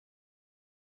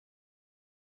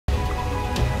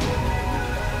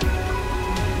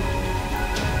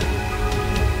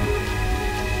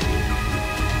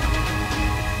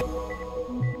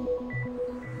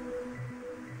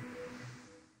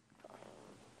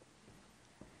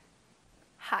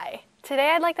Hi,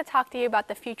 today I'd like to talk to you about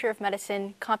the future of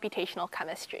medicine, computational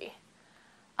chemistry.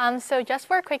 So just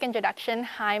for a quick introduction,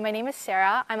 hi, my name is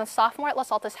Sarah. I'm a sophomore at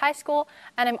Los Altos High School,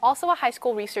 and I'm also a high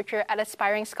school researcher at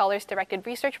Aspiring Scholars Directed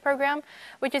Research Program,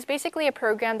 which is basically a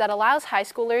program that allows high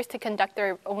schoolers to conduct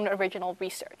their own original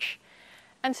research.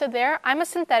 And so there, I'm a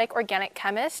synthetic organic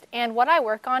chemist, and what I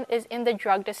work on is in the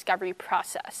drug discovery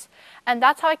process. And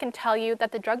that's how I can tell you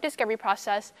that the drug discovery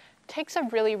process takes a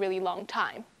really, really long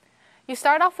time. You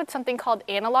start off with something called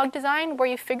analog design, where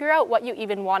you figure out what you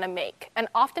even want to make. And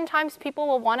oftentimes people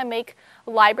will want to make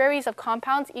libraries of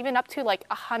compounds even up to like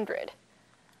 100.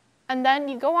 And then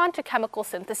you go on to chemical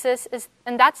synthesis,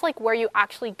 and that's like where you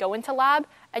actually go into lab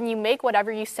and you make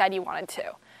whatever you said you wanted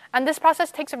to. And this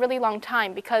process takes a really long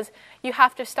time because you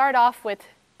have to start off with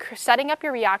setting up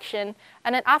your reaction,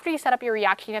 and then after you set up your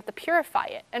reaction, you have to purify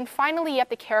it. And finally, you have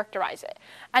to characterize it.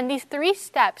 And these 3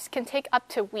 steps can take up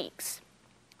to weeks.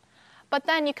 But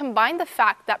then you combine the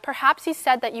fact that perhaps you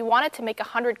said that you wanted to make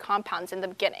 100 compounds in the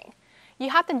beginning. You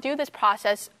have to do this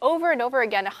process over and over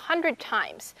again 100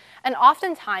 times. And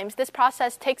oftentimes, this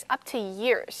process takes up to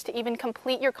years to even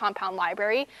complete your compound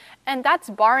library, and that's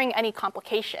barring any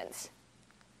complications.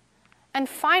 And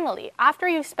finally, after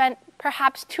you've spent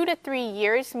perhaps 2 to 3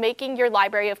 years making your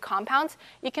library of compounds,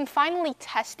 you can finally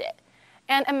test it.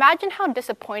 And imagine how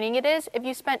disappointing it is if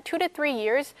you spent 2 to 3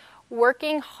 years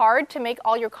working hard to make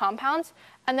all your compounds,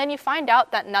 and then you find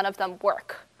out that none of them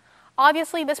work.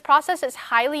 Obviously, this process is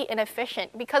highly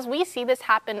inefficient because we see this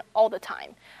happen all the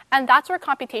time. And that's where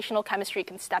computational chemistry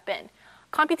can step in.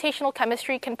 Computational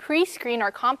chemistry can pre-screen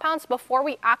our compounds before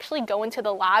we actually go into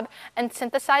the lab and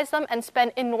synthesize them and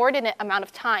spend inordinate amount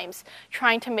of times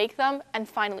trying to make them and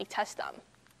finally test them.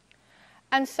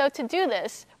 And so to do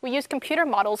this, we use computer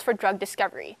models for drug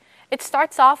discovery. It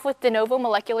starts off with de novo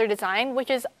molecular design, which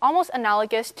is almost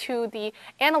analogous to the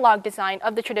analog design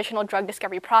of the traditional drug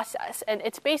discovery process. And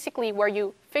it's basically where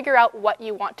you figure out what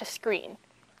you want to screen.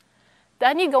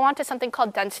 Then you go on to something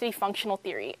called density functional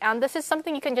theory. And this is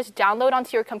something you can just download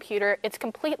onto your computer. It's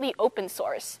completely open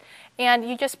source. And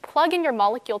you just plug in your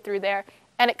molecule through there,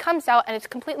 and it comes out and it's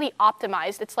completely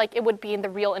optimized. It's like it would be in the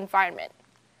real environment.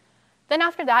 Then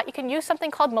after that, you can use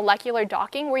something called molecular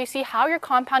docking, where you see how your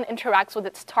compound interacts with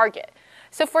its target.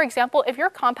 So for example, if your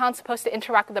compound is supposed to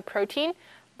interact with a protein,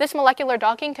 this molecular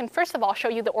docking can first of all show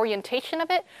you the orientation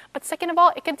of it, but second of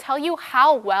all, it can tell you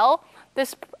how well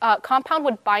this compound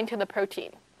would bind to the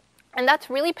protein. And that's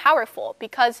really powerful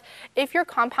because if your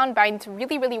compound binds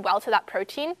really, really well to that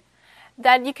protein,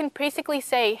 then you can basically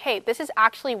say, hey, this is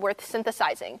actually worth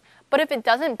synthesizing. But if it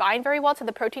doesn't bind very well to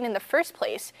the protein in the first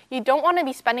place, you don't want to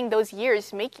be spending those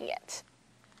years making it.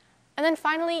 And then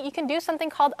finally, you can do something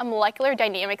called a molecular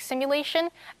dynamics simulation,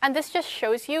 and this just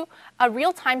shows you a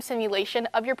real-time simulation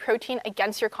of your protein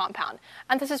against your compound.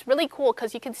 And this is really cool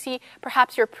because you can see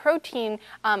perhaps your protein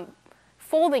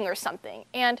folding or something.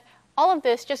 And all of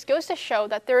this just goes to show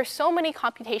that there are so many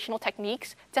computational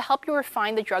techniques to help you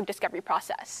refine the drug discovery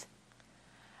process.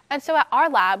 And so at our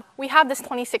lab, we have this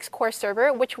 26-core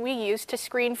server, which we use to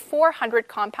screen 400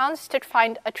 compounds to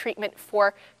find a treatment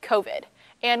for COVID.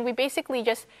 And we basically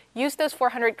just use those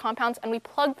 400 compounds and we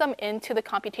plug them into the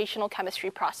computational chemistry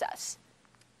process.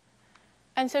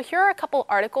 And so here are a couple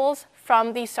articles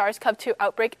from the SARS-CoV-2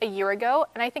 outbreak a year ago.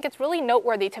 And I think it's really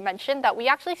noteworthy to mention that we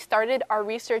actually started our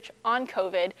research on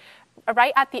COVID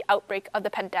right at the outbreak of the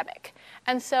pandemic.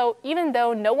 And so even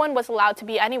though no one was allowed to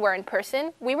be anywhere in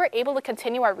person, we were able to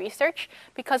continue our research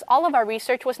because all of our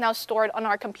research was now stored on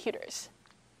our computers.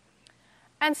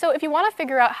 And so if you want to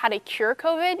figure out how to cure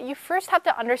COVID, you first have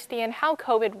to understand how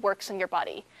COVID works in your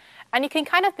body. And you can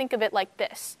kind of think of it like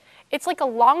this. It's like a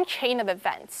long chain of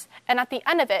events. And at the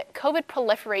end of it, COVID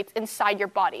proliferates inside your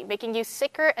body, making you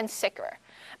sicker and sicker.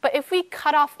 But if we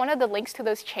cut off one of the links to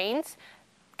those chains,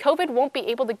 COVID won't be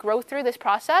able to grow through this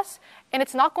process, and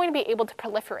it's not going to be able to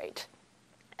proliferate.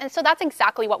 And so that's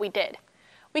exactly what we did.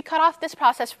 We cut off this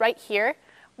process right here,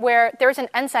 where there's an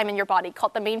enzyme in your body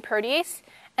called the main protease,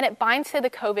 and it binds to the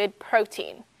COVID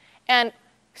protein. And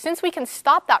since we can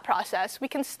stop that process, we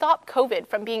can stop COVID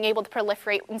from being able to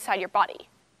proliferate inside your body.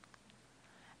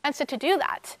 And so to do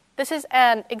that, this is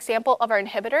an example of our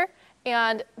inhibitor.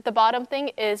 And the bottom thing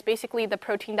is basically the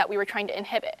protein that we were trying to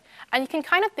inhibit. And you can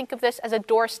kind of think of this as a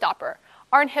door stopper.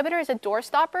 Our inhibitor is a door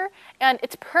stopper, and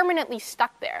it's permanently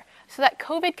stuck there so that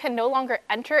COVID can no longer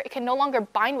enter, it can no longer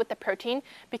bind with the protein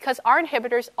because our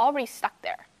inhibitor is already stuck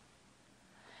there.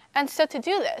 And so to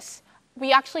do this,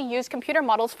 we actually use computer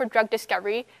models for drug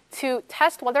discovery to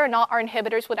test whether or not our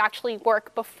inhibitors would actually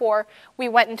work before we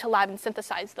went into lab and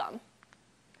synthesized them.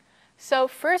 So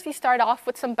first, we start off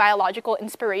with some biological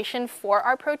inspiration for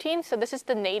our protein. So this is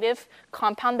the native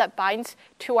compound that binds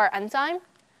to our enzyme,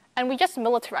 and we just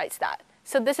militarize that.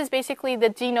 So this is basically the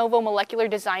de novo molecular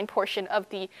design portion of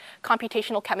the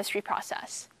computational chemistry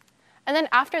process. And then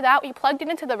after that, we plugged it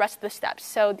into the rest of the steps,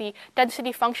 so the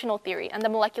density functional theory and the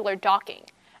molecular docking.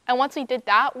 And once we did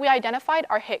that, we identified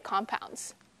our hit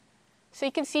compounds. So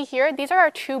you can see here, these are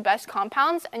our two best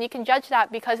compounds, and you can judge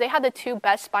that because they had the two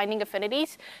best binding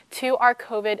affinities to our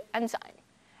COVID enzyme.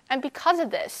 And because of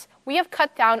this, we have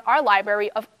cut down our library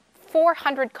of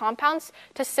 400 compounds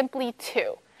to simply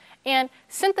 2. And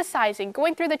synthesizing,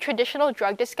 going through the traditional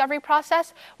drug discovery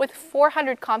process with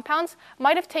 400 compounds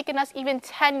might have taken us even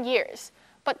 10 years.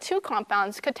 But 2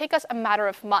 compounds could take us a matter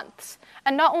of months.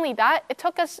 And not only that, it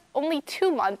took us only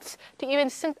 2 months to even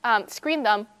screen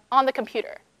them on the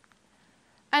computer.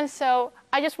 And so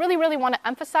I just really want to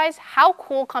emphasize how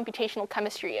cool computational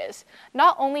chemistry is.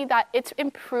 Not only that it's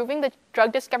improving the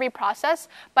drug discovery process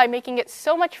by making it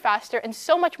so much faster and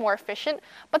so much more efficient,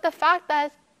 but the fact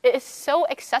that it is so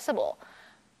accessible.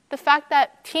 The fact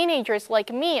that teenagers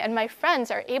like me and my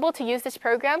friends are able to use this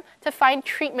program to find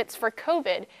treatments for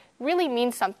COVID really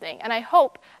means something. And I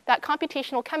hope that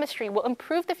computational chemistry will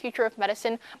improve the future of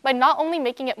medicine by not only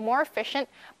making it more efficient,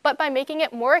 but by making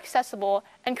it more accessible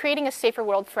and creating a safer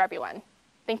world for everyone.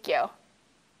 Thank you.